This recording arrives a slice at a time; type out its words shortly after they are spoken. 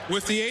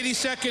With the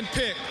 82nd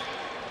pick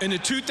in the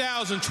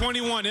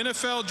 2021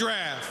 NFL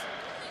Draft,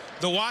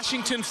 the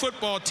Washington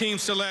football team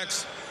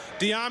selects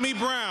De'Ami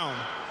Brown,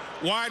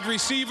 wide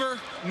receiver,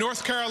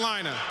 North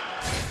Carolina.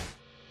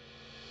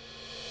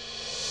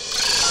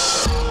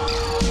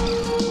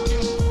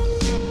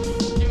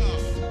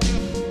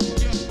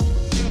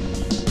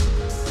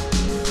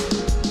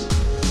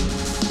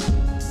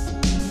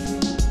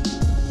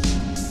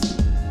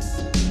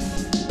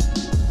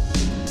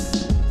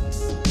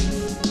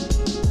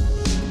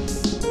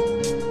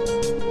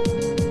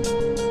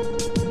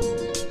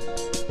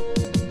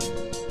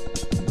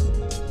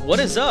 What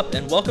is up,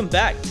 and welcome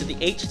back to the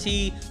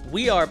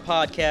HTWeAre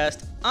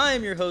podcast. I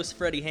am your host,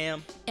 Freddie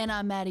Ham. And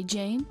I'm Maddie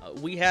Jane.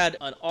 We had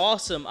an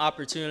awesome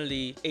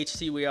opportunity,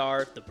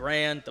 HTWeAre, the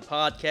brand, the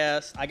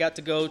podcast. I got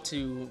to go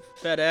to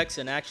FedEx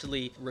and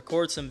actually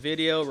record some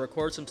video,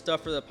 record some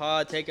stuff for the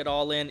pod, take it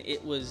all in.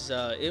 It was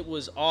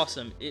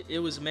awesome. It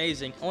was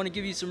amazing. I want to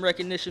give you some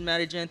recognition,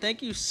 Maddie Jane.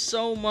 Thank you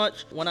so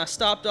much. When I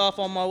stopped off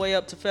on my way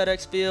up to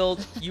FedEx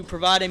Field, you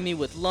provided me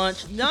with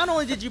lunch. Not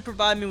only did you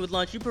provide me with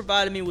lunch, you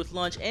provided me with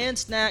lunch and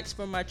snacks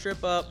for my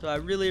trip up. So I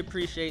really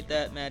appreciate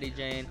that, Maddie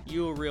Jane.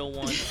 You a real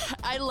one.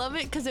 I love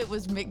it because it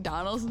was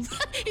McDonald's.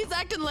 He's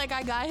acting like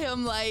I got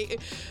him,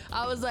 like,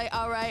 I was like,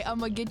 all right, I'm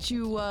going to get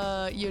you,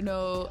 I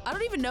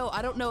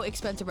don't know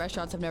expensive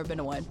restaurants. I've never been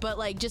to one. But,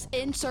 like, just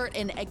insert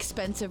an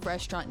expensive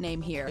restaurant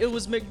name here. It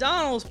was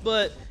McDonald's,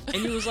 and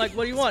he was like,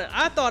 what do you want?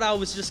 I thought I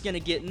was just going to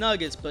get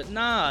nuggets, but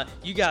nah.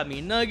 You got me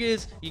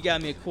nuggets. You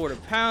got me a quarter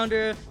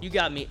pounder. You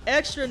got me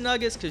extra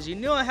nuggets because you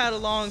knew I had a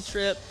long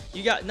trip.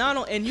 You got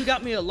and you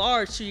got me a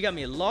large, too. You got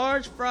me a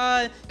large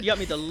fry. You got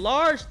me the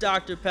large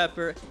Dr.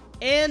 Pepper.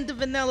 And the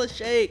vanilla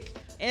shake.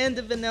 And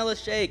the vanilla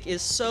shake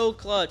is so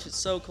clutch. It's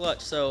so clutch.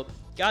 So,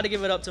 got to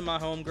give it up to my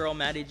homegirl,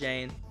 Maddie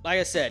Jane. Like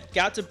I said,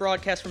 got to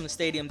broadcast from the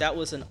stadium. That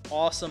was an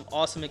awesome,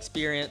 awesome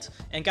experience.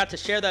 And got to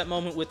share that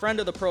moment with friend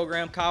of the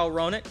program, Kyle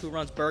Ronick, who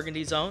runs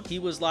Burgundy Zone. He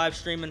was live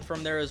streaming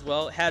from there as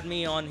well. Had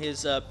me on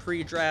his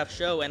pre-draft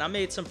show. And I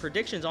made some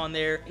predictions on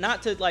there.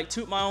 Not to, like,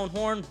 toot my own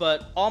horn,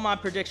 but all my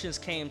predictions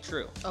came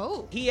true.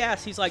 Oh. He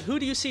asked, he's like, who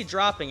do you see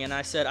dropping? And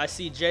I said, I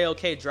see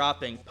JOK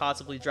dropping,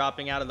 possibly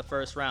dropping out of the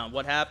first round.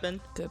 What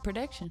happened? Good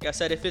prediction. Like I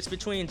said, if it's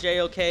between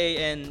JOK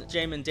and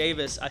Jamin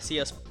Davis, I see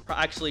us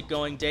actually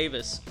going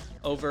Davis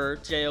over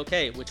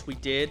JOK, which we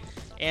did.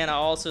 And I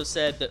also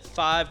said that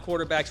 5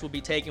 quarterbacks will be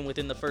taken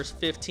within the first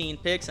 15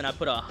 picks, and I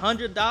put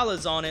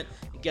 $100 on it.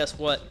 And guess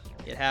what?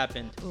 It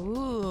happened.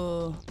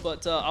 Ooh.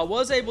 But I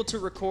was able to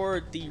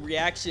record the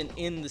reaction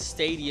in the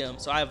stadium,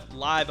 so I have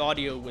live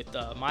audio with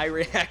my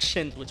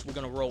reaction, which we're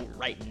going to roll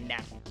right now.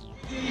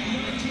 The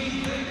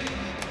 19th pick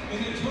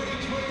in the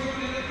 2021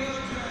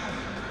 NFL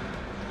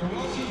Draft, the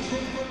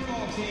Washington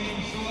football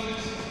team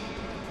selects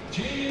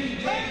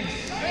Jamin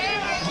Davis.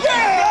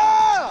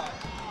 Yeah!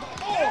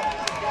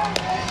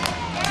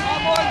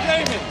 Come on,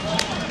 David.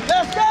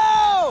 Let's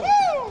go!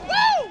 Woo!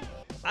 Woo!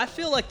 I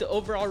feel like the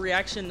overall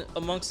reaction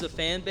amongst the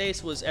fan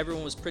base was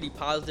everyone was pretty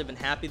positive and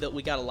happy that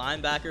we got a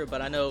linebacker,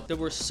 but I know there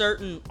were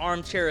certain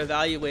armchair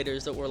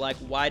evaluators that were like,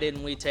 why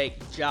didn't we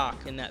take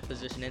Jock in that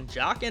position? And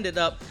Jock ended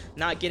up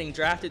not getting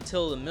drafted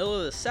till the middle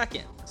of the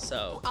second.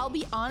 So I'll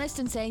be honest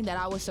in saying that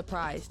I was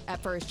surprised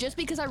at first, just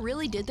because I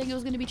really did think it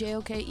was going to be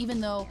JOK, even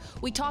though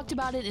we talked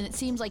about it and it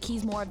seems like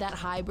he's more of that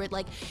hybrid.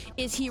 Like,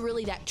 is he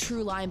really that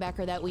true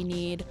linebacker that we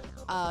need?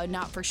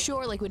 Not for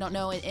sure. Like, we don't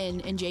know,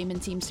 and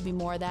Jamin seems to be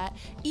more of that.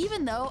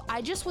 Even though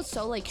I just was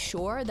so, like,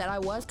 sure that I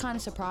was kind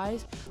of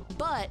surprised,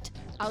 but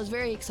I was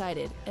very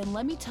excited. And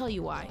let me tell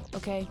you why,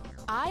 okay?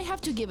 I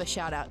have to give a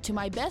shout out to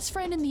my best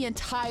friend in the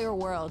entire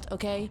world,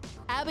 okay?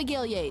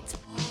 Abigail Yates.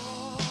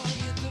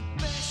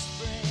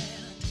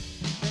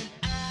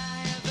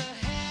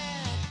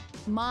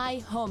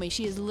 My homie.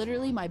 She is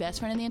literally my best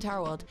friend in the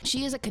entire world.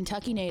 She is a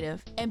Kentucky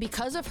native, and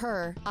because of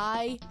her,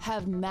 I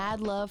have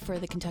mad love for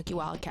the Kentucky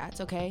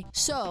Wildcats, okay?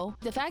 So,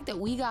 the fact that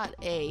we got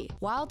a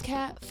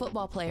Wildcat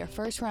football player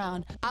first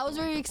round, I was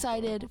very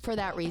excited for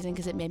that reason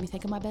because it made me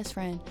think of my best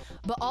friend.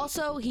 But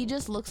also, he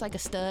just looks like a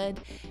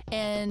stud,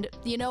 and,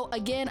 you know,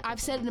 again,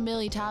 I've said it a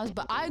million times,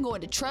 but I'm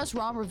going to trust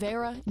Ron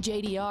Rivera,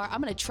 JDR. I'm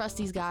going to trust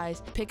these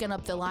guys picking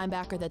up the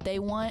linebacker that they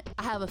want.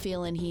 I have a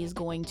feeling he's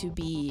going to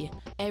be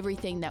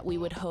everything that we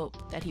would hope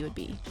that he would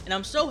be. And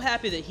I'm so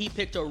happy that he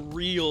picked a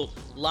real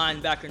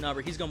linebacker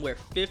number. He's going to wear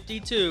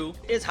 52.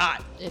 It's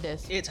hot. It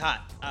is. It's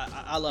hot.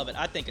 I love it.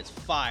 I think it's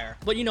fire.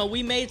 But, you know,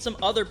 we made some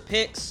other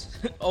picks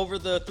over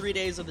the 3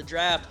 days of the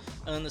draft.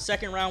 In the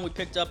second round, we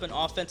picked up an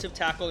offensive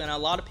tackle, and a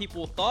lot of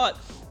people thought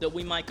that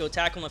we might go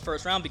tackle in the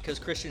first round because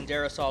Christian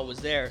Darrisaw was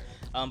there.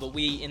 But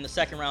we, in the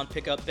second round,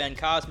 pick up Ben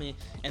Cosme.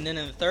 And then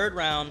in the third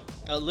round,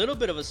 a little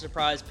bit of a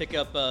surprise, pick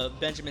up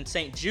Benjamin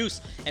St.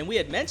 Juice. And we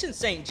had mentioned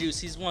St. Juice.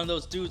 He's one of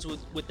those dudes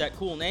with that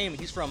cool name.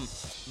 He's from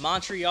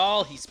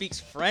Montreal. He speaks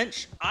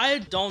French. I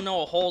don't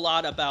know a whole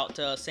lot about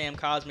Sam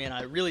Cosme, and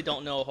I really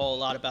don't know a whole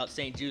lot about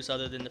St. Juice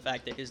other than the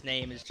fact that his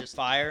name is just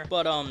fire.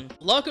 But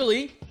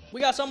luckily, We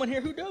got someone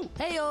here who do.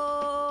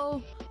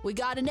 Heyo! We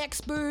got an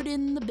expert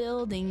in the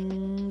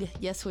building.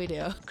 Yes, we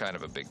do. Kind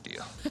of a big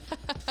deal.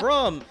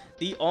 From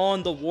the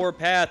On the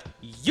Warpath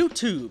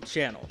YouTube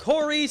channel,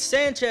 Corey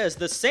Sanchez,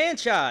 the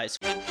Sanchez.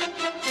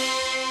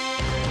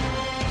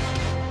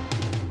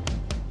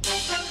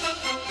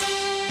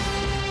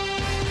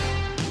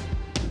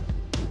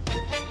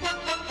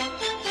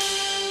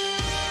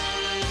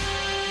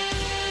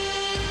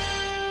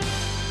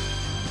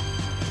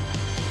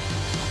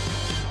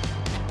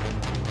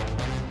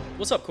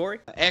 What's up, Corey?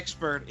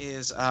 Expert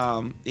is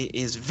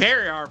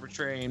very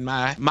arbitrary in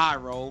my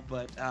role,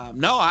 but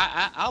no,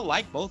 I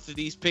like both of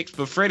these picks.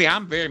 But Freddie,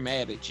 I'm very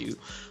mad at you.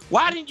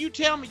 Why didn't you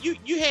tell me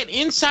you had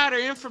insider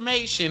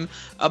information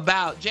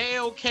about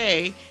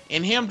JOK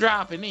and him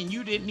dropping, and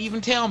you didn't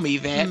even tell me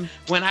that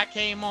when I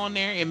came on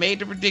there and made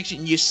the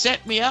prediction? You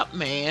set me up,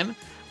 man.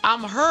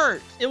 I'm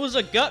hurt. It was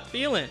a gut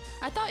feeling.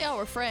 I thought y'all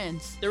were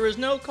friends. There was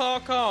no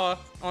call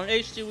on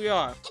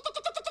HTWeAre.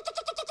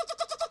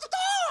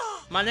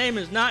 My name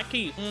is not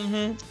Keith.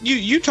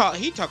 He talked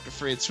to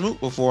Fred Smoot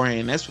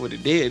beforehand. That's what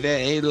it did.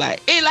 He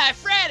like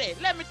Freddie,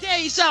 let me tell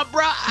you something,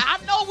 bro. I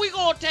know we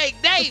gonna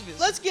take Davis.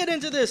 Let's get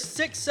into this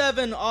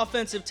 6'7"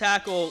 offensive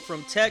tackle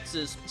from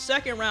Texas,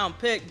 second round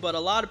pick, but a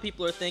lot of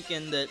people are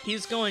thinking that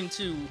he's going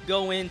to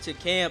go into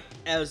camp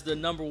as the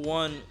number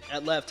one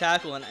at left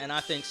tackle, and I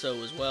think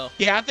so as well.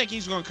 Yeah, I think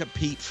he's going to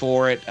compete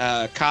for it.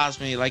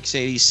 Cosme, like you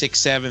said, he's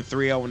 6'7",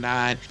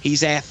 309.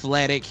 He's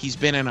athletic. He's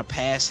been in a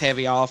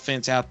pass-heavy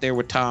offense out there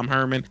with Tom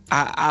Herman.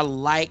 I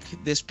like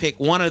this pick.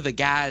 One of the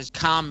guys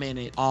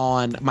commented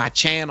on my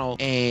channel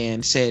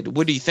and said,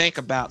 what do you think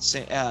about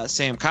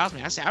Sam Cosme?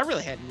 I said, I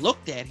really hadn't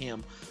looked at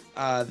him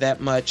that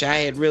much. I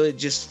had really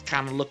just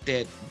kind of looked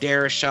at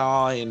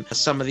Darashaw and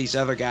some of these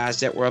other guys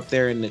that were up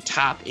there in the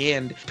top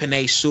end,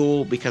 Penei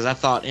Sewell, because I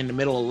thought in the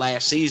middle of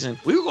last season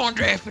we were going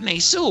to draft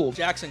Penei Sewell.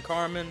 Jackson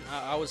Carman,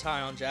 I was high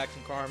on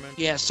Jackson Carman.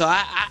 Yeah, so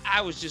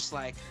I was just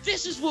like,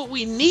 this is what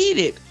we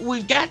needed.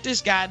 We've got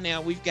this guy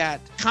now. We've got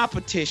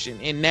competition,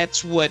 and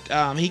that's what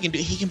he can do.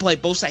 He can play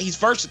both sides. He's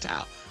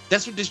versatile.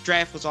 That's what this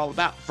draft was all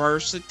about,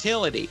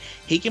 versatility.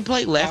 He can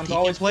play left, he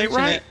can play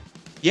right.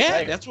 Yeah,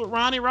 right. That's what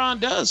Ron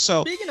does.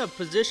 So speaking of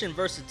position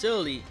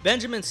versatility,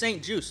 Benjamin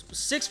St. Juste,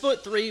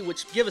 6'3",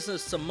 which gives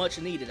us some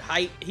much needed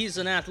height. He's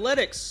an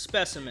athletic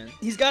specimen.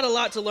 He's got a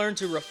lot to learn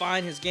to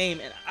refine his game,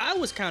 and I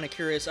was kind of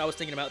curious. I was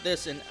thinking about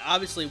this, and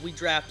obviously we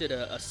drafted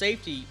a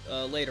safety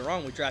later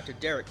on. We drafted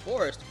Derek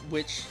Forrest,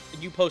 which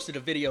you posted a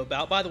video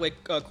about. By the way,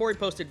 Corey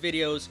posted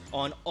videos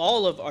on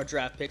all of our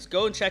draft picks.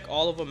 Go and check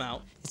all of them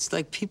out. It's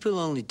like people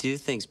only do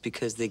things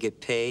because they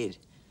get paid.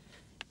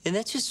 And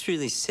that's just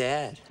really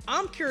sad.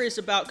 I'm curious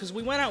about, because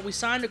we went out, we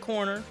signed a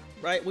corner,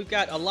 right? We've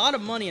got a lot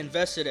of money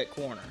invested at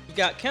corner. You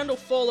got Kendall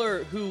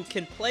Fuller, who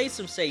can play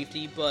some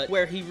safety, but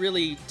where he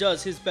really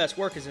does his best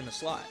work is in the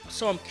slot.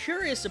 So I'm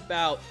curious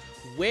about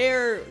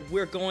where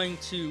we're going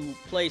to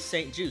play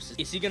St. Juste.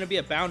 Is he going to be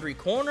a boundary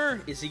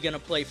corner? Is he going to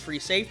play free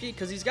safety?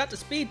 Because he's got the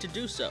speed to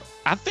do so.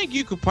 I think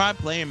you could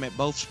probably play him at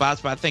both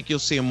spots, but I think you'll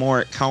see him more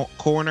at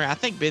corner. I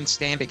think Ben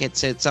Standick had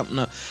said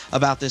something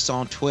about this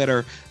on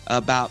Twitter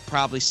about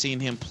probably seeing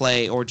him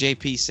play, or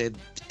JP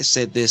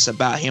said this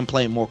about him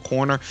playing more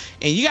corner.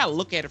 And you got to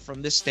look at it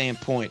from this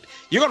standpoint.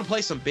 You're going to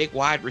play some big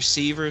wide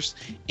receivers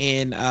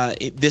in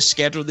this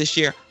schedule this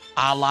year,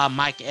 a la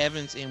Mike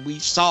Evans, and we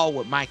saw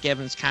what Mike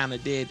Evans kind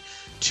of did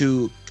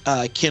to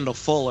Kendall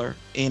Fuller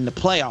in the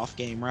playoff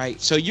game, right?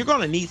 So you're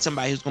going to need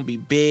somebody who's going to be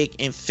big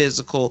and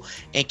physical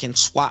and can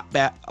swap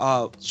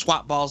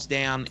balls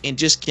down and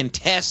just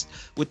contest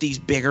with these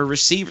bigger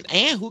receivers,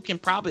 and who can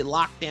probably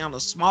lock down a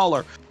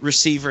smaller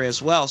receiver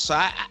as well. So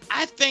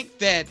I think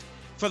that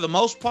for the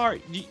most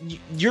part,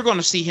 you're going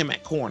to see him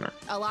at corner.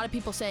 A lot of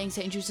people saying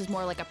St. Juste is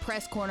more like a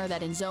press corner,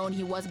 that in zone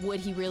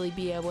would he really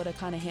be able to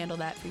kind of handle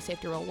that free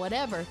safety role,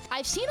 whatever.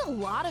 I've seen a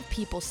lot of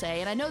people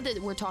say, and I know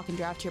that we're talking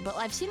draft here, but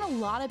I've seen a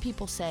lot of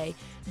people say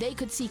they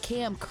could see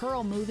Cam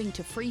Curl moving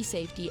to free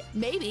safety,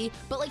 maybe,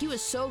 but like he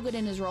was so good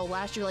in his role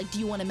last year, like do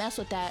you want to mess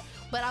with that?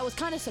 But I was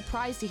kind of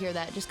surprised to hear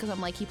that, just because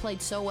I'm like, he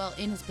played so well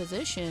in his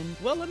position.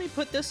 Well, let me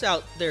put this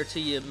out there to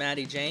you,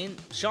 Maddie Jane.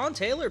 Sean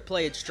Taylor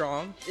played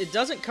strong. It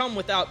doesn't come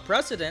without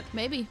precedent.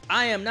 Maybe.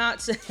 I am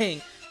not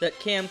saying that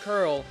Cam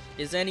Curl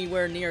is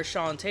anywhere near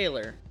Sean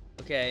Taylor,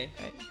 okay?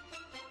 Right.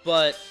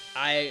 But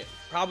I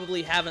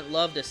probably haven't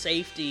loved a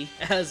safety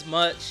as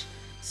much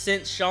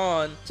since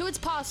Sean. So it's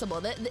possible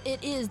that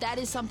that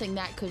is something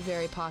that could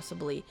very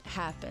possibly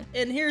happen.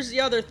 And here's the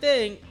other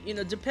thing,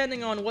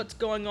 depending on what's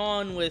going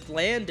on with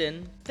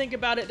Landon, think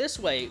about it this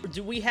way.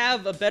 Do we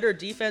have a better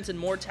defense and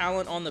more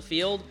talent on the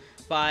field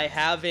by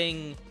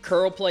having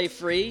Curl play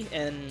free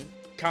and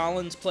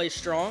Collins play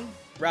strong,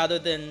 rather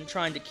than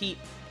trying to keep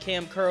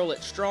Cam Curl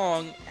at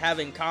strong,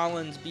 having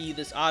Collins be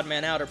this odd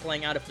man out or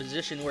playing out of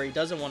position where he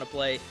doesn't want to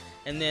play?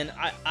 And then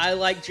I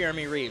like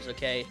Jeremy Reeves,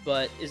 okay?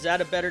 But is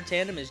that a better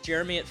tandem? Is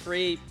Jeremy at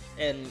free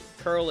and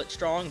Curl at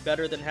strong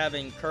better than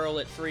having Curl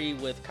at free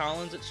with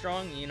Collins at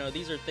strong?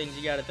 These are things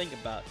you got to think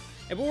about.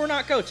 But we're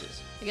not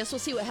coaches. I guess we'll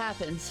see what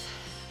happens.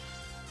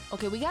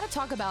 Okay, we got to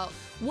talk about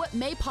what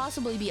may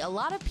possibly be. A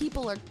lot of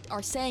people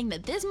are saying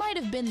that this might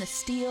have been the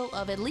steal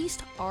of at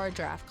least our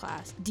draft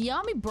class.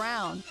 De'Ami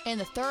Brown in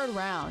the 3rd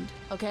round,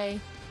 okay?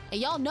 And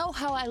y'all know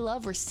how I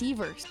love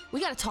receivers. We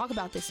got to talk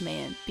about this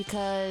man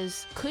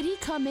because could he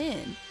come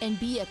in and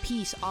be a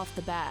piece off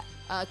the bat?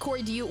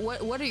 Corey,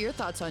 what are your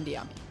thoughts on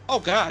De'Ami? Oh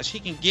gosh, he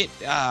can get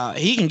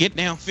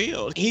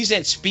downfield. He's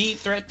that speed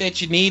threat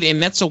that you need,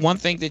 and that's the one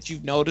thing that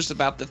you've noticed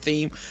about the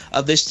theme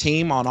of this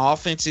team on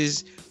offense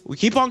is we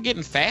keep on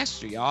getting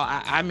faster, y'all.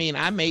 I mean,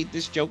 I made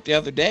this joke the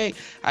other day.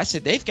 I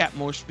said they've got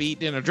more speed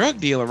than a drug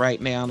dealer right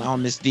now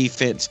on this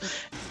defense.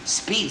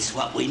 Speed's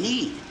what we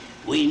need.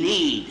 We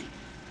need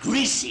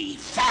greasy,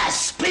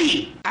 fast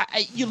speed.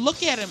 You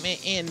look at him,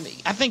 and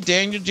I think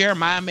Daniel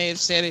Jeremiah may have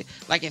said it.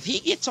 Like if he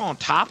gets on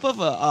top of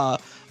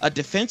a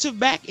defensive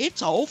back,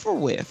 it's over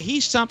with.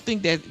 He's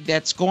something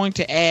that's going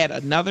to add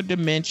another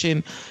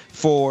dimension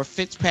for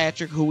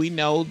Fitzpatrick, who we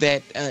know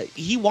that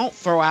he won't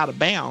throw out of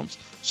bounds.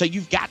 So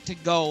you've got to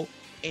go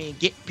and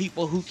get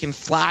people who can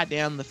fly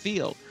down the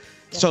field.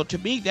 Yeah. So to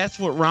me, that's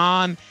what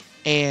Ron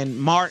and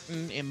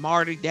Martin and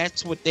Marty,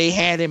 that's what they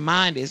had in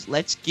mind is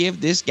let's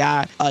give this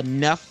guy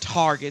enough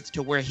targets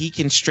to where he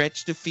can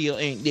stretch the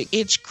field. And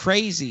it's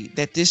crazy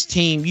that this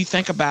team, you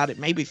think about it,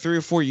 maybe 3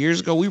 or 4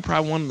 years ago, we were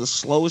probably one of the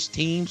slowest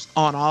teams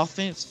on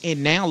offense.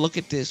 And now look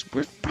at this.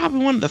 We're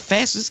probably one of the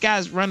fastest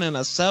guys running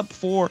a sub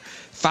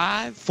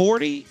 4.5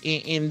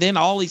 40. And then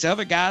all these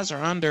other guys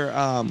are under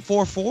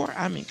 4.4.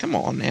 I mean, come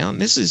on now.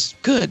 This is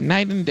good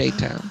night and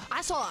daytime.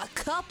 I saw a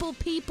couple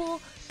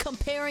people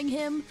comparing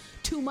him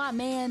to my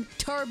man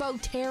Turbo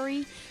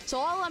Terry. So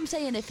all I'm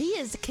saying, if he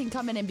can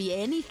come in and be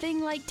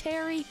anything like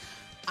Terry,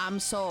 I'm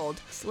sold.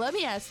 So let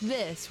me ask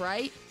this,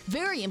 right?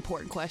 Very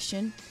important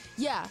question.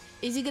 Yeah,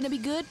 is he going to be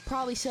good?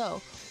 Probably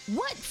so.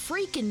 What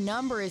freaking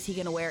number is he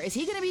going to wear? Is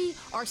he going to be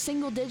our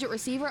single-digit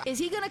receiver? Is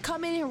he going to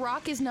come in and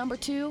rock his number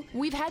 2?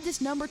 We've had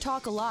this number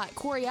talk a lot.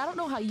 Corey, I don't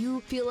know how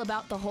you feel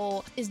about the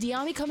whole, is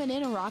De'Ami coming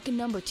in and rocking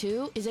number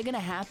 2? Is it going to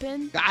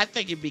happen? I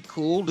think it'd be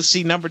cool to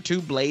see number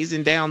 2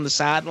 blazing down the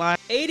sideline.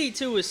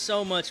 82 is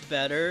so much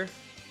better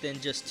than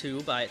just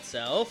 2 by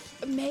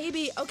itself.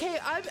 Maybe. Okay,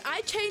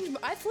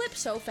 I flip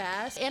so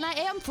fast, and I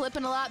am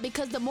flipping a lot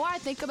because the more I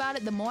think about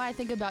it, the more I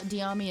think about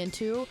De'Ami and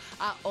 2.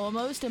 I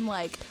almost am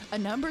like a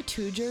number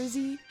 2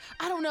 jersey.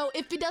 I don't know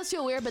if it does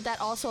feel weird, but that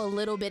also a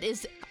little bit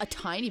is a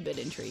tiny bit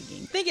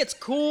intriguing. I think it's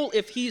cool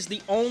if he's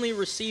the only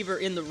receiver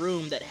in the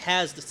room that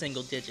has the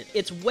single digit.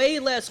 It's way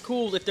less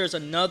cool if there's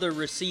another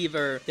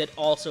receiver that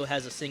also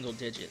has a single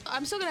digit.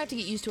 I'm still gonna have to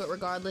get used to it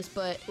regardless,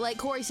 but like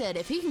Corey said,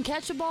 if he can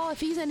catch the ball, if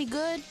he's any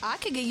good, I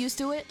could get used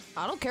to it.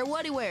 I don't care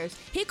what he wears.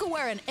 He could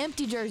wear an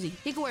empty jersey.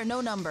 He could wear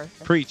no number.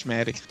 Preach,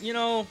 Maddie. You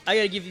know, I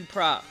gotta give you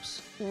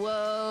props.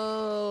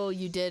 Whoa,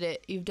 you did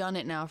it. You've done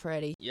it now,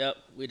 Freddie. Yep,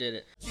 we did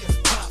it.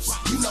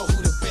 You know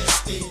who the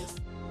best is.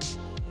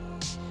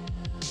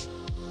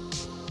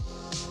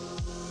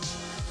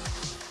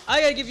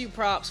 I gotta give you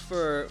props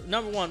for,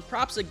 number 1,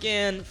 props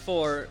again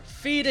for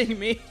feeding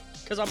me,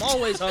 because I'm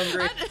always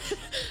hungry.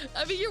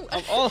 I mean,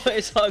 I'm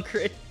always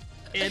hungry.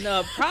 And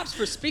props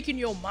for speaking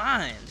your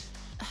mind.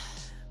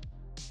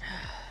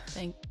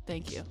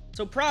 Thank you.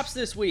 So props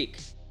this week.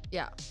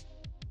 Yeah.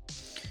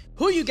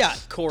 Who you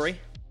got, Corey?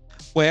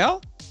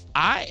 Well,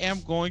 I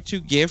am going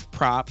to give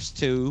props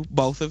to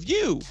both of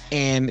you.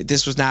 And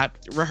this was not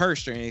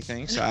rehearsed or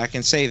anything, so I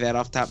can say that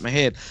off the top of my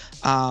head.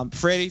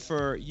 Freddie,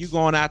 for you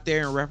going out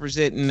there and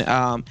representing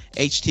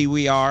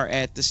HTWeAre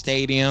at the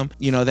stadium.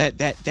 You know,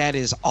 that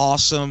is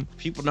awesome.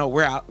 People know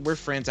we're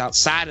friends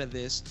outside of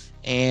this.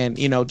 And,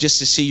 you know, just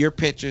to see your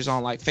pictures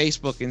on like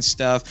Facebook and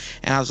stuff.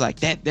 And I was like,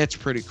 that's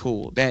pretty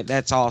cool.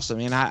 That's awesome.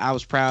 And I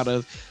was proud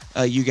of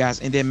you guys.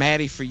 And then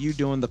Maddie, for you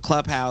doing the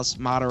clubhouse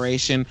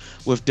moderation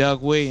with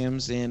Doug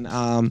Williams. And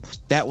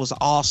that was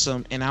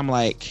awesome. And I'm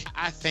like,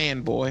 I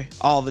fanboy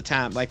all the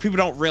time. Like, people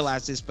don't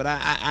realize this, but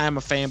I am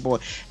a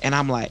fanboy. And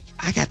I'm like,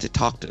 I got to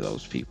talk to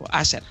those people.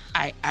 I said,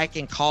 I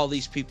can call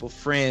these people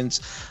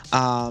friends.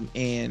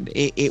 And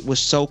it was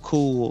so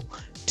cool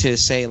to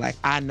say, like,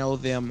 I know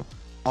them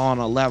on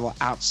a level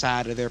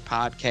outside of their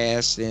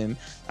podcast. And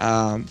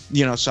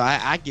you know, so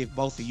I give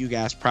both of you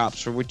guys props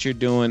for what you're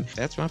doing.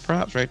 That's my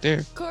props right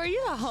there. Corey,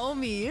 you're the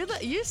homie.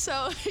 You're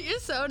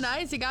so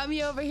nice. You got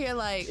me over here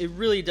like. It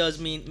really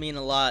does mean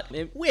a lot.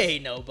 We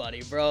ain't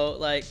nobody, bro.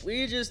 Like,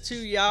 we just 2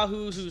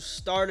 yahoos who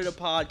started a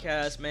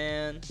podcast,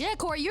 man. Yeah,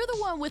 Corey, you're the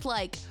one with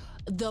like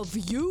the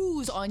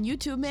views on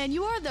YouTube, man.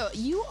 You are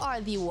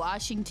the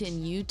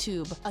Washington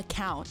YouTube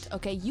account,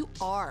 okay? You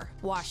are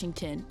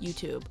Washington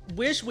YouTube.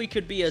 Wish we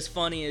could be as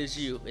funny as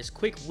you, as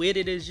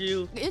quick-witted as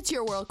you. It's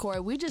your world, Corey.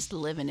 We're just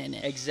living in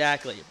it.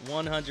 Exactly,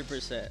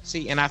 100%.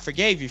 See, and I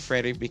forgave you,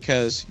 Freddie,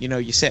 because, you know,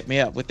 you set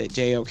me up with that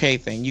JOK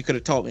thing. You could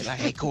have told me, like,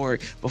 hey, Corey,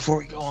 before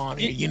we go on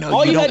here, you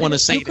know, you don't want to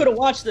say you could have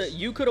watched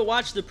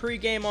the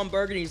pregame on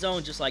Burgundy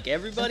Zone just like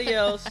everybody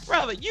else.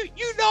 Brother, you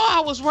know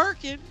I was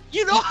working.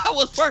 You know I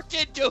was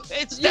working doing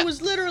it. You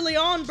was literally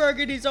on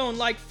Burgundy Zone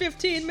like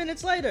 15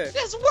 minutes later.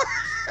 That's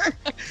work.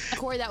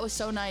 Corey, that was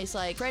so nice.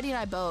 Like, Freddie and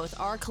I both,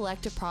 our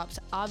collective props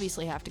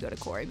obviously have to go to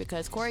Corey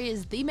because Corey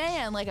is the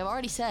man, like I've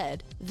already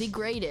said, the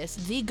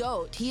greatest, the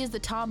GOAT. He is the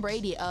Tom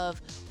Brady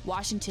of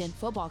Washington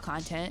football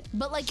content.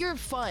 But, like, you're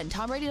fun.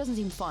 Tom Brady doesn't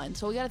seem fun,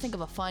 so we got to think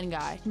of a fun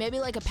guy. Maybe,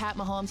 like, a Pat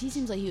Mahomes. He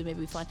seems like he would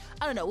maybe be fun.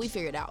 I don't know. We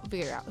figured it out.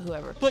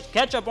 Whoever. Put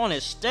ketchup on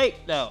his steak,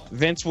 though.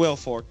 Vince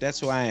Wilfork, that's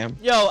who I am.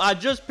 Yo, I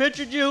just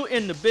pictured you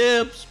in the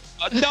bibs.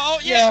 No,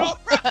 yeah.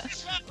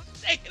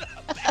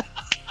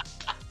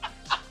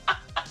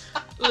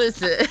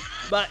 Listen.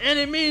 By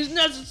any means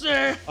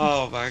necessary.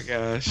 Oh my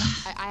gosh.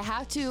 I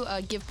have to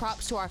give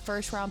props to our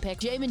first round pick,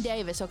 Jamin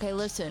Davis. Okay,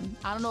 listen,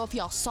 I don't know if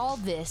y'all saw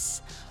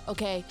this,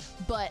 okay,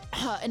 but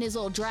in his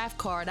little draft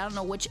card, I don't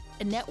know which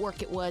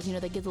network it was, you know,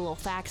 they give the little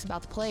facts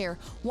about the player.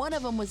 One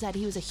of them was that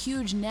he was a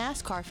huge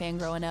NASCAR fan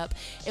growing up,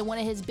 and one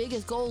of his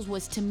biggest goals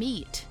was to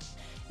meet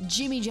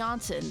Jimmy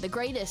Johnson, the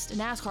greatest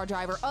NASCAR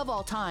driver of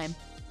all time.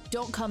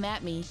 Don't come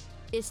at me.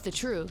 It's the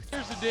truth.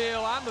 Here's the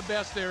deal. I'm the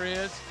best there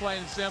is, plain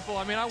and simple.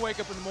 I mean, I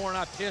wake up in the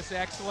morning, I piss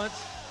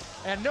excellence,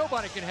 and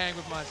nobody can hang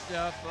with my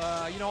stuff.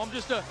 You know, I'm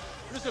just a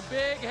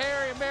big,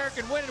 hairy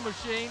American winning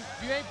machine.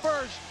 If you ain't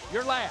first,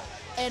 you're last.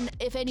 And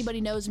if anybody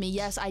knows me,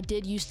 yes, I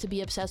did used to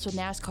be obsessed with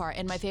NASCAR,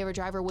 and my favorite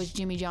driver was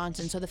Jimmy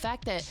Johnson. So the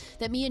fact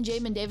that me and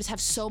Jamin Davis have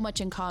so much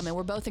in common,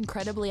 we're both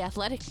incredibly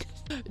athletic.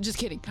 Just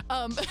kidding.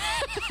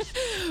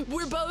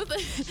 We're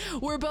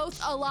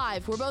both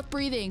alive. We're both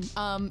breathing.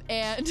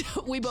 And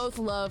we both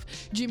love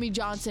Jimmy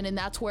Johnson, and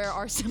that's where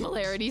our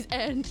similarities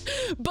end.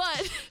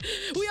 But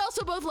we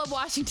also both love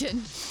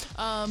Washington.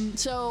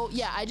 So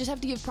yeah, I just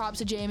have to give props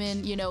to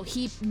Jamin. You know,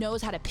 he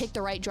knows how to pick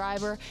the right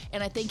driver,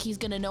 and I think he's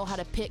gonna know how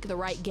to pick the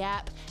right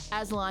gap.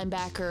 As a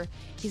linebacker,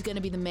 he's going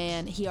to be the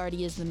man. He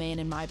already is the man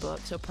in my book,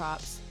 so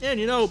props. And,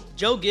 you know,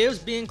 Joe Gibbs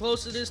being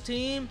close to this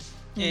team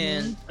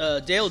and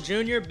Dale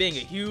Jr. being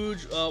a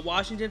huge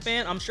Washington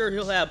fan, I'm sure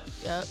he'll have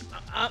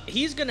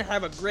he's going to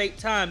have a great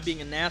time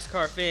being a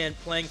NASCAR fan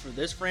playing for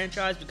this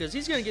franchise because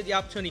he's going to get the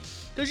opportunity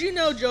because you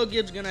know Joe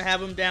Gibbs is going to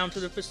have him down to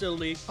the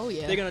facility. Oh,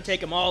 yeah. They're going to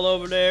take him all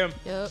over there.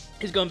 Yep.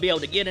 He's going to be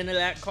able to get into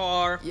that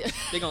car. Yeah.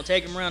 They're going to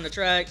take him around the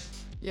track.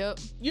 Yep.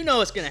 You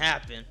know it's going to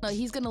happen. No,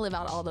 he's going to live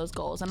out all those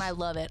goals, and I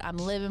love it. I'm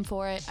living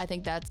for it. I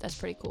think that's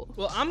pretty cool.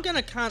 Well, I'm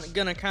gonna kind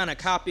of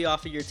copy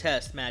off of your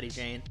test, Maddie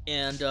Jane,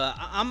 and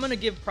I'm gonna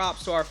give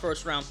props to our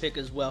first round pick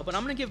as well, but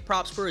I'm gonna give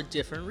props for a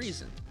different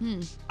reason.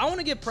 I want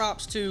to give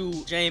props to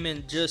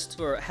Jamin just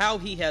for how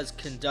he has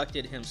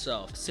conducted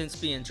himself since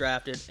being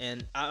drafted,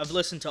 and I've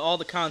listened to all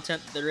the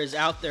content there is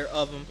out there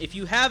of him. If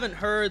you haven't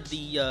heard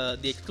the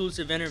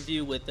exclusive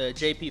interview with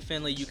JP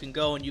Finley, you can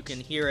go and you can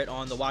hear it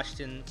on the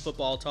Washington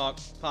Football Talk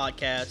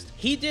podcast.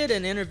 He did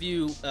an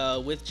interview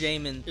with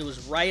Jamin. It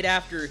was right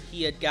after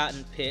he had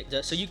gotten picked,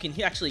 so you can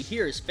actually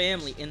hear his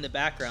family in the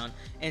background.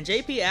 And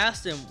JP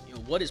asked him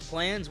what his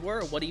plans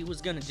were, what he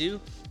was going to do.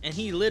 And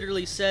he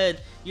literally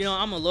said, you know,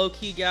 I'm a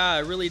low-key guy. I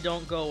really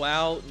don't go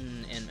out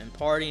and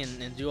party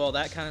and do all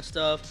that kind of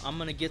stuff. I'm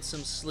going to get some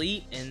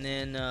sleep, and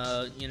then,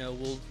 you know,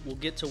 we'll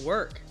get to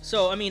work.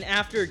 So, I mean,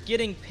 after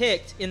getting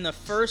picked in the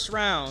first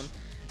round,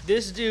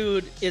 this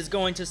dude is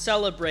going to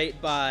celebrate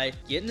by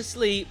getting to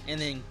sleep and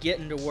then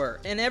getting to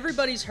work. And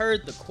everybody's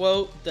heard the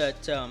quote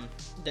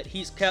that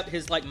he's kept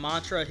his like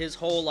mantra his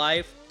whole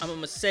life. I'm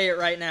gonna say it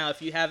right now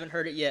if you haven't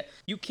heard it yet.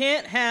 You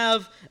can't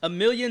have $1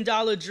 million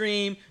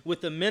dream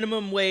with a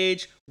minimum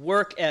wage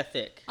work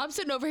ethic. I'm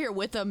sitting over here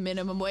with a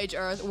minimum wage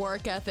or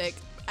work ethic,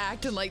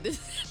 acting like this.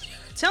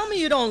 Tell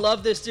me you don't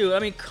love this dude. I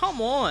mean,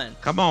 come on.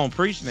 Come on,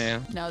 preach now.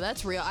 No,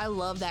 that's real. I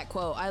love that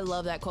quote.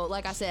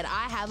 Like I said,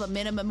 I have a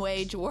minimum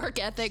wage work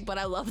ethic, but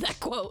I love that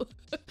quote.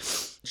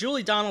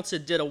 Julie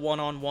Donaldson did a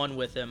one-on-one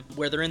with him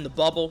where they're in the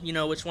bubble, you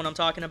know which one I'm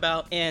talking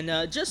about,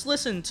 and just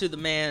listen to the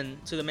man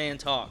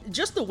talk.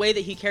 Just the way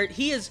that he carried,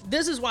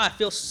 this is why I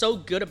feel so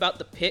good about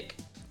the pick.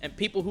 And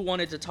people who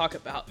wanted to talk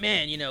about,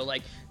 man, you know,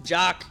 like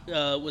Jock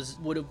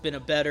would have been a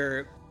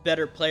better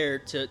player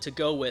to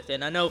go with.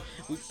 And I know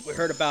we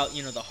heard about,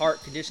 you know, the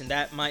heart condition.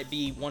 That might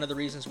be one of the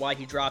reasons why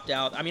he dropped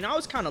out. I mean, I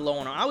was kind of low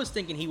on him. I was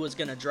thinking he was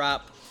going to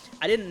drop.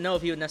 I didn't know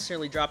if he would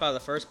necessarily drop out of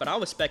the first, but I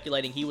was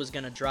speculating he was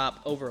going to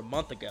drop over a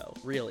month ago,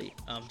 really,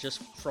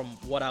 just from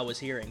what I was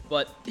hearing.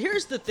 But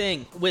here's the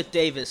thing with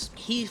Davis.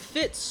 He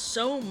fits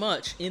so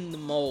much in the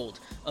mold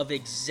of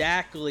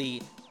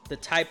exactly the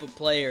type of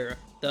player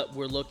that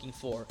we're looking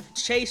for.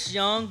 Chase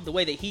Young, the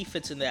way that he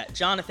fits in that.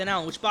 Jonathan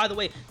Allen, which, by the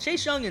way,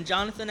 Chase Young and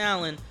Jonathan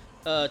Allen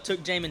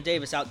took Jamin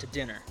Davis out to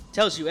dinner.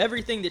 Tells you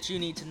everything that you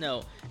need to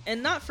know.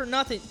 And not for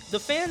nothing, the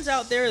fans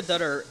out there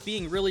that are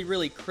being really,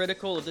 really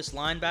critical of this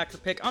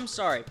linebacker pick, I'm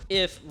sorry.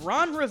 If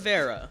Ron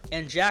Rivera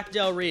and Jack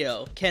Del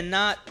Rio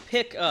cannot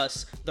pick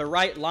us the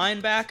right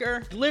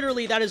linebacker,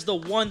 literally that is the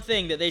one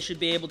thing that they should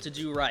be able to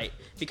do right,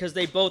 because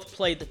they both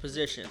played the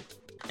position.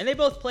 And they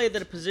both played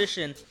the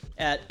position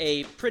at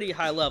a pretty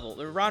high level.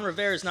 Ron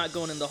Rivera is not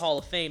going in the Hall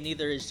of Fame,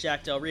 neither is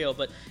Jack Del Rio.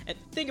 But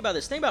think about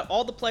this. Think about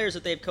all the players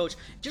that they've coached.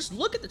 Just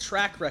look at the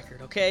track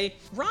record, okay?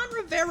 Ron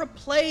Rivera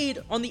played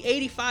on the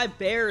 85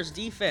 Bears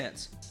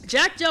defense.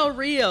 Jack Del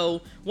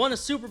Rio won a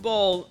Super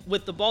Bowl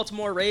with the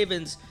Baltimore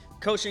Ravens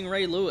coaching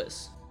Ray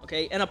Lewis.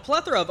 okay, and a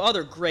plethora of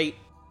other great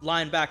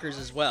linebackers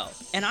as well.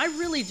 And I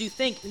really do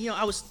think,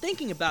 I was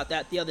thinking about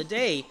that the other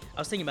day.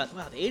 I was thinking about,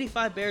 wow, the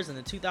 85 Bears and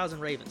the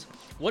 2000 Ravens.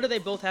 What do they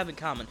both have in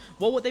common?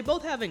 Well, what they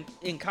both have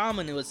in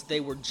common was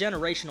they were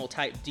generational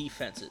type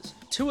defenses.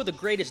 Two of the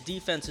greatest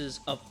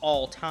defenses of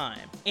all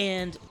time.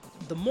 And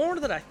the more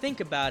that I think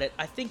about it,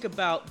 I think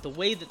about the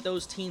way that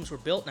those teams were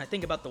built, and I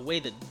think about the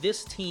way that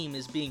this team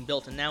is being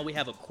built, and now we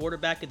have a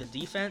quarterback of the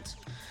defense.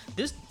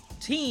 This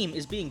team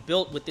is being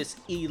built with this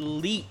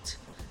elite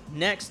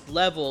next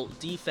level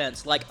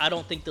defense like I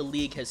don't think the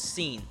league has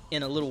seen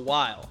in a little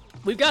while.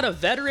 We've got a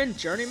veteran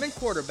journeyman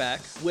quarterback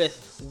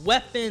with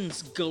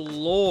weapons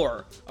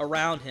galore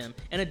around him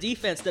and a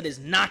defense that is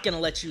not going to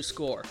let you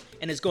score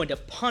and is going to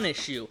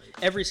punish you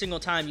every single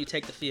time you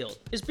take the field.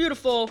 It's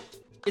beautiful,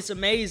 it's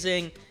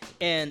amazing,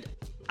 and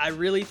I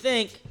really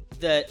think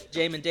that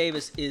Jamin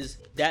Davis is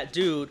that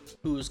dude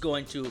who's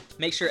going to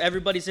make sure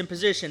everybody's in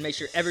position, make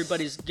sure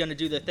everybody's going to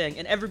do their thing,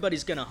 and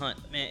everybody's going to hunt.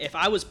 Man, if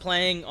I was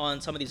playing on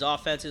some of these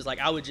offenses,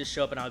 I would just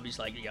show up and I would be just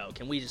like, yo,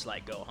 can we just,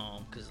 go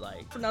home? Because,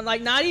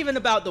 not even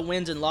about the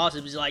wins and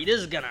losses, it's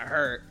this is going to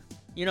hurt.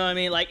 You know what I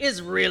mean? It's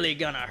really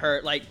gonna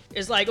hurt.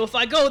 It's if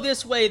I go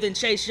this way, then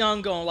Chase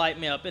Young gonna light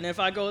me up. And if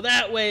I go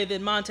that way,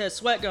 then Montez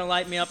Sweat gonna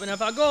light me up. And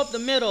if I go up the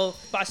middle,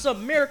 by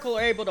some miracle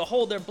are able to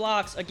hold their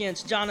blocks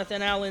against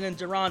Jonathan Allen and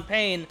Deron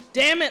Payne,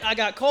 damn it, I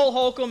got Cole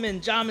Holcomb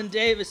and Jamin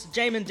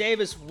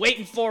Davis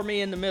waiting for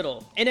me in the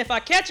middle. And if I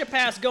catch a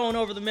pass going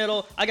over the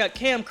middle, I got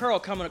Cam Curl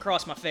coming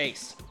across my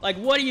face.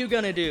 What are you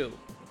gonna do?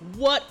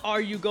 What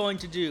are you going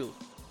to do?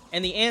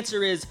 And the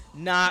answer is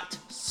not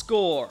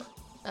score.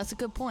 That's a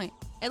good point.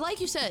 And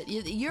like you said,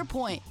 your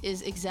point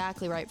is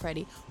exactly right,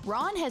 Freddie.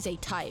 Ron has a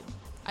type.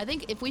 I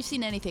think if we've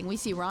seen anything, we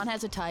see Ron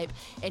has a type,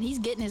 and he's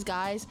getting his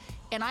guys,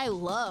 and I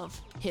love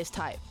his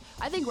type.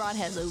 I think Ron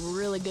has a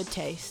really good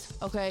taste,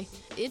 okay?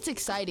 It's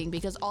exciting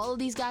because all of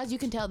these guys, you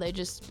can tell they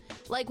just,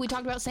 like we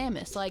talked about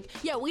Samus,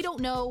 we don't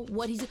know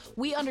what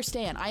we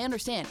understand. I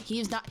understand. He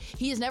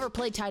has never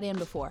played tight end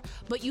before.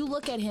 But you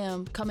look at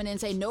him coming in and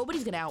say,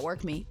 nobody's going to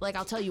outwork me.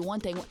 I'll tell you one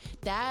thing,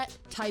 that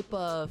type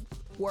of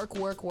work,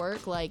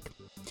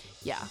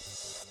 yeah,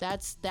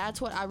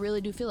 that's what I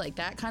really do feel like.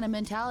 That kind of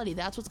mentality,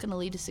 that's what's going to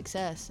lead to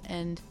success.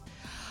 And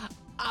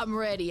I'm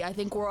ready. I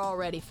think we're all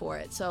ready for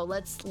it. So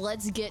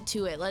let's get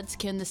to it.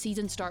 Can the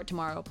season start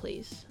tomorrow,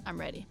 please? I'm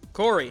ready.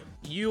 Corey,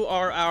 you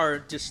are our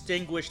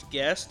distinguished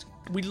guest.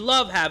 We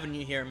love having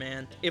you here,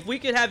 man. If we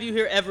could have you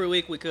here every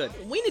week, we could.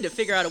 We need to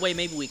figure out a way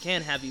maybe we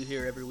can have you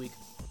here every week.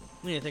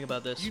 We need to think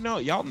about this.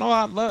 Y'all know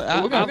I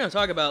love. We're gonna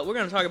talk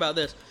about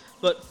this.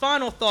 But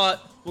final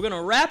thought, we're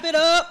gonna wrap it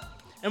up.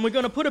 And we're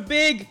going to put a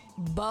big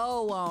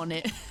bow on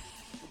it.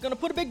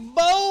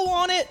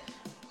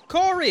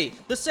 Corey,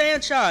 the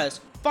Sanchez,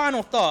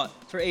 final thought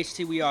for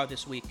HTWeAre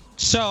this week.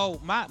 So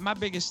my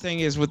biggest thing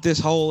is with this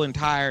whole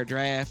entire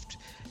draft,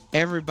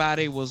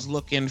 everybody was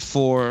looking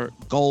for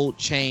gold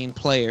chain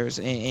players.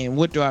 And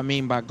what do I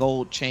mean by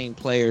gold chain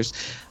players?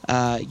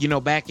 Back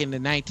in the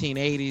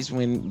 1980s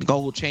when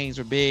gold chains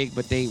were big,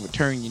 but they would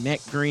turn your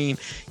neck green.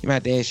 You might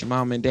have to ask your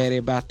mom and daddy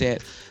about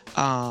that.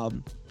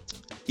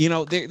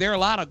 There are a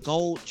lot of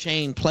gold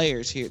chain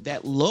players here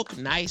that look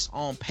nice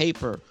on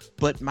paper,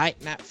 but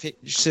might not fit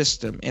your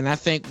system. And I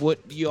think what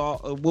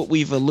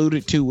we've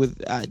alluded to with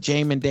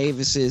Jamin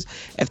Davis is,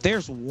 if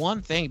there's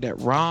one thing that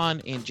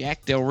Ron and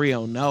Jack Del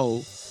Rio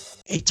know,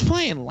 it's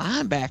playing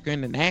linebacker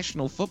in the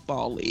National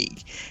Football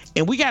League.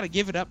 And we got to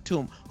give it up to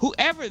them.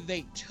 Whoever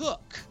they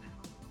took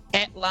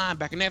at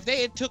linebacker. Now, if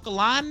they had took a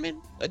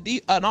lineman,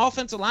 an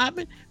offensive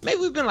lineman, maybe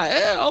we've been like,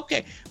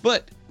 okay.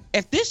 But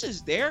if this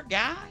is their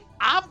guy,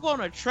 I'm going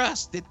to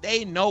trust that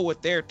they know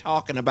what they're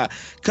talking about,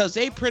 because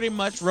they pretty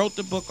much wrote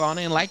the book on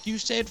it. And like you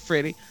said,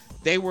 Freddie,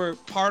 they were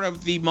part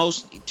of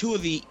two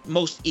of the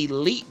most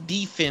elite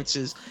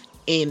defenses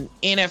in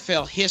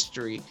NFL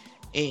history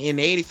in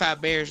the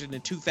 85 Bears and the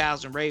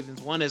 2000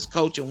 Ravens, one as a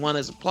coach and one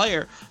as a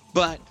player.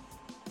 But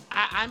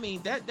I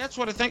mean, that's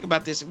what I think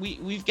about this.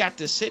 We've got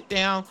to sit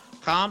down,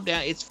 calm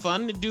down. It's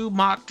fun to do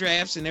mock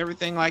drafts and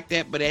everything like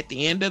that. But at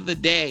the end of the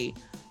day,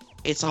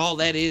 it's all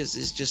that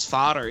is just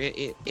fodder.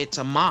 It's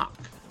a mock,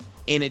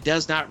 and it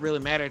does not really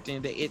matter at the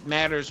end of the day. It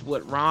matters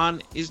what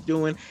Ron is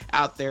doing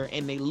out there,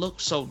 and they look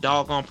so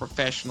doggone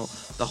professional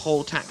the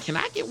whole time. Can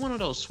I get one of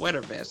those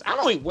sweater vests? I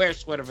don't even wear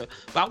sweater vests,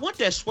 but I want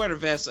that sweater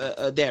vest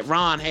that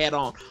Ron had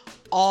on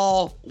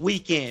all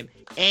weekend,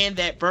 and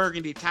that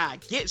burgundy tie.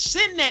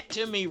 Send that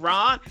to me,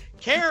 Ron.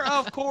 Care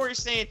of Corey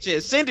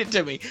Sanchez. Send it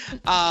to me.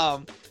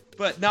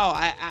 But no,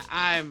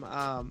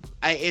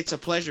 it's a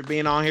pleasure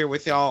being on here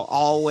with y'all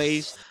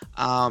always.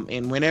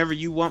 And whenever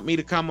you want me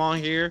to come on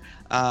here,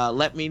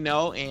 let me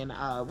know. And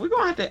I'm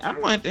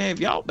going to have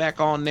y'all back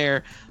on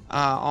there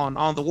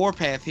on the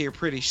Warpath here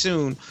pretty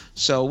soon,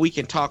 so we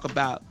can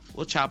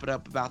we'll chop it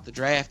up about the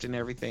draft and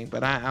everything.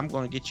 But I'm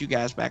going to get you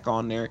guys back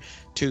on there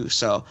too.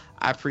 So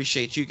I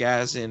appreciate you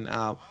guys and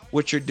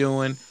what you're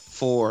doing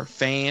for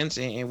fans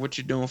and what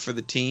you're doing for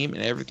the team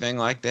and everything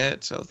like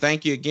that. So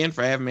thank you again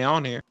for having me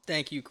on here.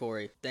 Thank you,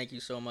 Corey. Thank you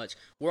so much.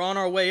 We're on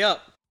our way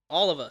up.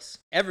 All of us.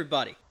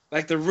 Everybody.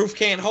 Like the roof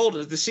can't hold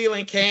us, the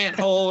ceiling can't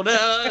hold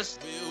us.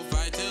 We'll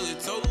fight till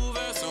it's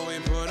over, so we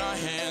put our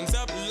hands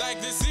up like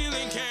the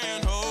ceiling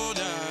can't hold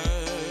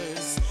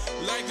us.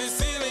 Like the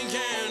ceiling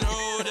can't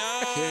hold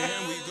us. Here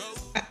we go.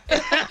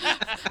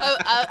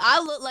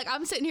 I look like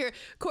I'm sitting here.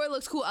 Corey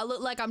looks cool. I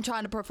look like I'm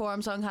trying to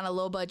perform some kind of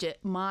low budget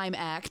mime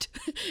act,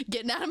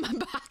 getting out of my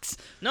box.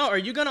 No, are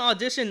you gonna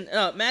audition?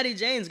 Maddie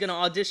Jane's gonna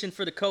audition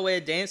for the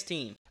co-ed dance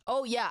team.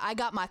 Oh yeah, I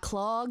got my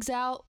clogs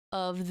out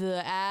of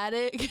the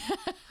attic.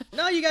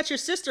 No, you got your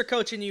sister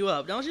coaching you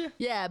up, don't you?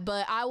 Yeah,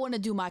 but I want to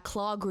do my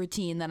clog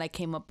routine that I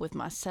came up with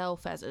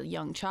myself as a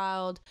young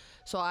child.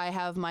 So I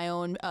have my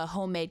own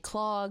homemade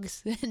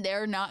clogs, and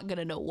they're not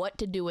gonna know what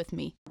to do with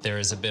me. There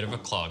is a bit of a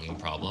clogging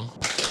problem.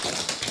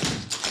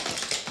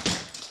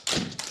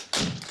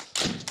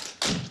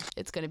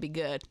 It's gonna be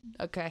good.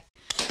 Okay.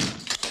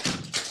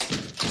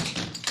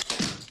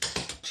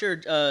 Sure,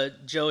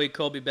 Joey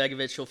Kobe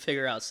Begovic will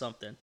figure out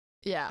something.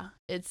 Yeah,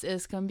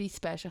 it's gonna be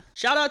special.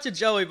 Shout out to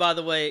Joey, by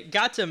the way.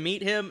 Got to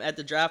meet him at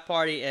the draft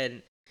party,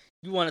 and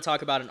you want to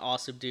talk about an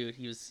awesome dude.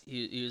 He was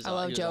I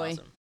love Joey.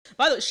 Awesome.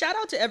 By the way, shout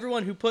out to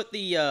everyone who put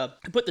the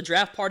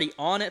draft party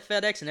on at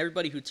FedEx, and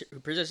everybody who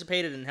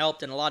participated and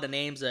helped, and a lot of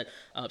names that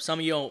some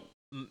of you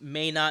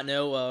may not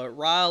know.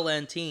 Ryle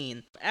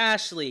Lentine,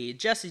 Ashley,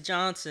 Jesse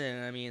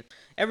Johnson. I mean,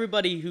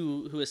 everybody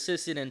who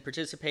assisted and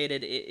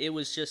participated. It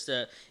was just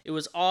it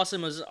was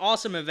awesome. It was an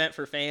awesome event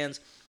for fans.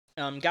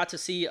 Got to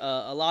see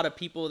a lot of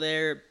people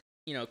there.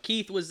 You know,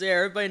 Keith was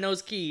there. Everybody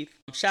knows Keith.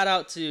 Shout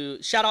out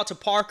to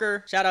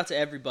Parker. Shout out to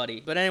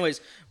everybody. But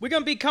anyways, we're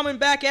gonna be coming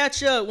back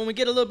at you when we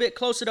get a little bit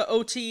closer to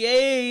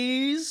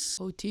OTAs.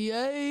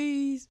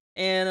 OTAs.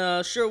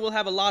 And sure, we'll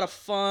have a lot of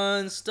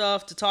fun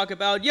stuff to talk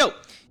about. Yo,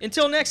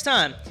 until next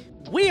time,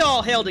 we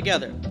all hail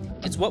together.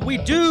 It's what we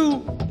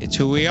do. It's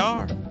who we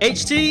are.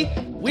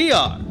 HT, we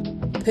are.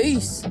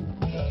 Peace.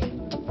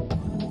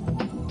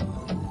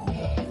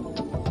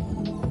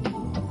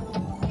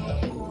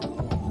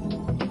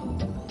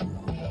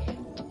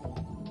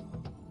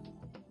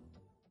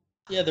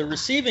 Yeah, the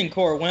receiving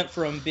core went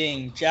from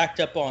being jacked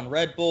up on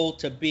Red Bull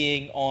to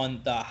being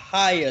on the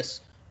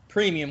highest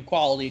premium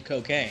quality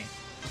cocaine.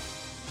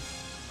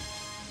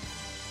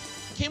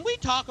 Can we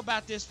talk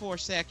about this for a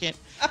second?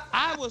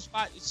 I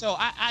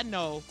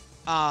know.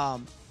 I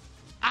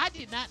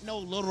did not know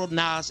Little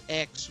Nas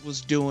X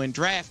was doing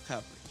draft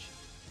coverage.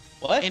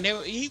 What? And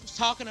he was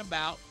talking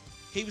about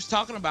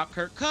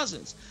Kirk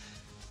Cousins.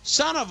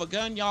 Son of a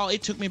gun, y'all!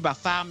 It took me about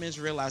 5 minutes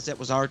to realize that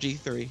was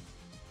RG3.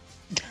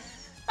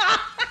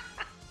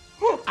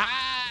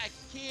 I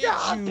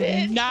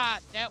kid you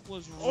not. That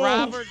was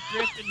Robert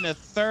Griffin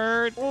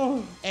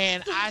III.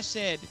 And I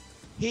said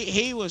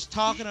he was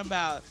talking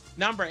about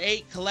number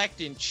 8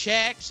 collecting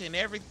checks and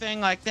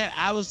everything like that.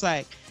 I was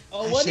like,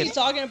 wasn't he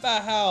talking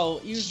about how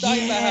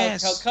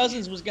how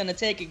Cousins was going to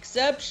take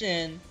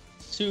exception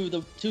to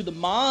the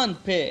Mon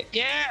pick?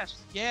 Yes.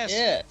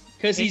 Yeah,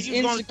 because he's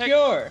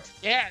insecure.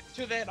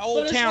 To that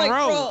Old Town like,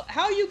 Road. Bro,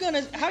 how you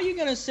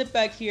gonna sit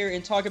back here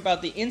and talk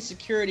about the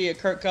insecurity of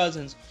Kirk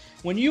Cousins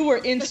when you were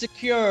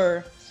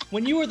insecure,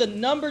 when you were the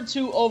number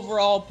 2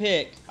 overall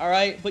pick, all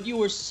right? But you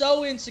were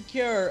so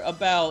insecure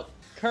about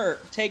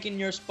Kirk taking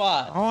your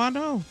spot. Oh, I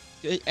know.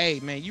 Hey,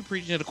 man, you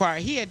preaching to the choir.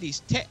 He had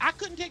these I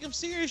couldn't take him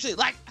seriously.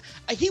 Like,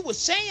 he was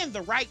saying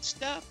the right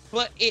stuff,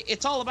 but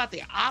it's all about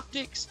the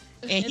optics.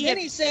 And then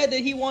he said that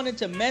he wanted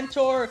to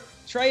mentor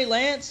Trey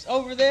Lance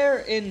over there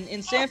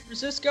in San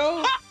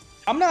Francisco.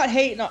 I'm not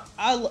hating on...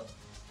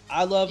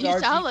 I loved RG3. You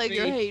sound like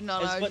you're hating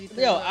on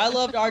RG3. I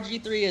loved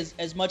RG3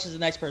 as much as the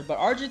next person, but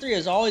RG3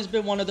 has always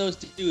been one of those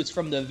dudes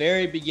from the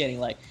very beginning.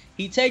 Like,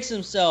 he takes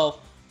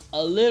himself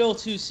a little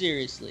too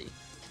seriously.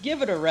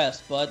 Give it a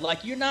rest, bud.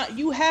 Like,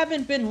 you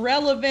haven't been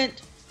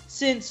relevant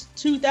since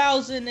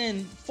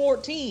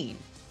 2014,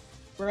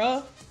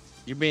 bruh.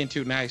 You're being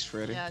too nice,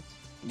 Freddie. Yeah,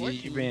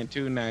 you're being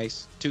too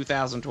nice.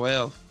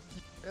 2012.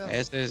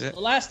 Yeah. The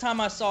last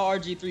time I saw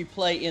RG3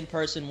 play in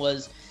person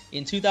was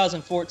in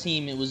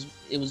 2014. It was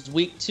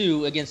week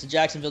 2 against the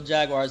Jacksonville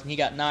Jaguars, and he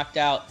got knocked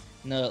out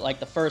in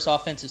the first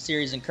offensive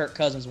series, and Kirk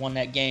Cousins won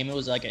that game. It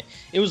was a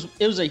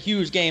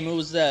huge game. It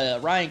was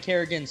Ryan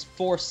Kerrigan's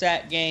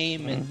 4-sack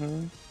game,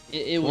 and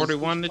it was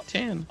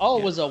 41-10. Oh,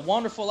 it was a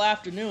wonderful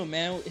afternoon,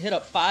 man. We hit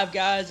up 5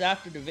 guys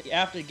after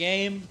the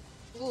game.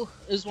 Ooh,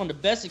 it was one of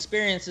the best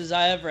experiences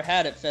I ever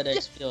had at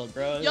FedEx Field,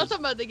 bro. Y'all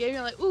talking about the game?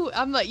 You're like, ooh.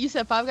 I'm like, you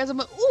said 5 guys. I'm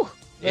like, ooh.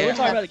 Yeah, we're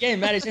talking about the game.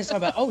 Maddie's talking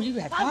about, you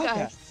had 5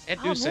 guys.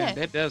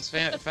 That does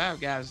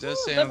 5 guys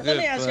does sound good.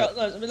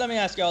 Let me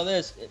ask y'all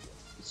this.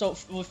 So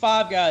with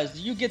 5 guys,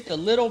 do you get the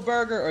little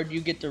burger or do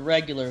you get the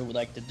regular,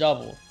 like the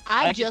double?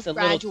 I just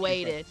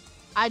graduated.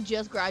 I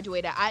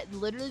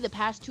literally the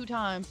past 2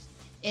 times,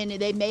 and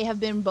they may have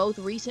been both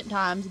recent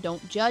times.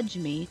 Don't judge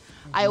me.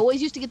 I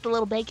always used to get the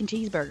little bacon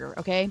cheeseburger,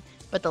 okay?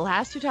 But the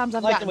last 2 times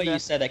I've gotten the way you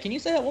said that. Can you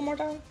say that one more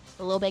time?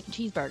 The little bacon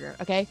cheeseburger,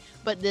 okay?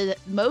 But the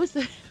most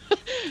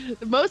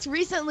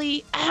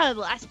recently, the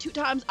last 2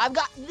 times I've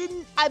gotten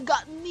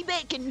the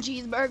bacon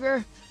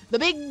cheeseburger, the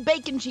big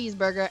bacon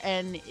cheeseburger,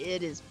 and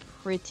it is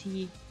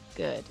pretty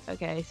good.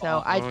 Okay,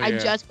 so I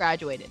just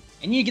graduated.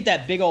 And you get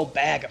that big old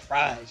bag of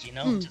fries, you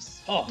know,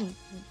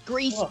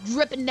 Grease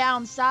dripping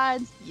down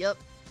sides. Yep.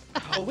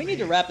 Well, we need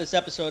to wrap this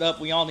episode up.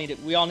 We all need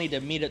to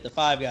meet at the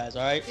Five Guys.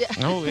 All right. Yeah.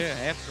 Oh yeah,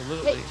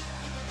 absolutely. Hey,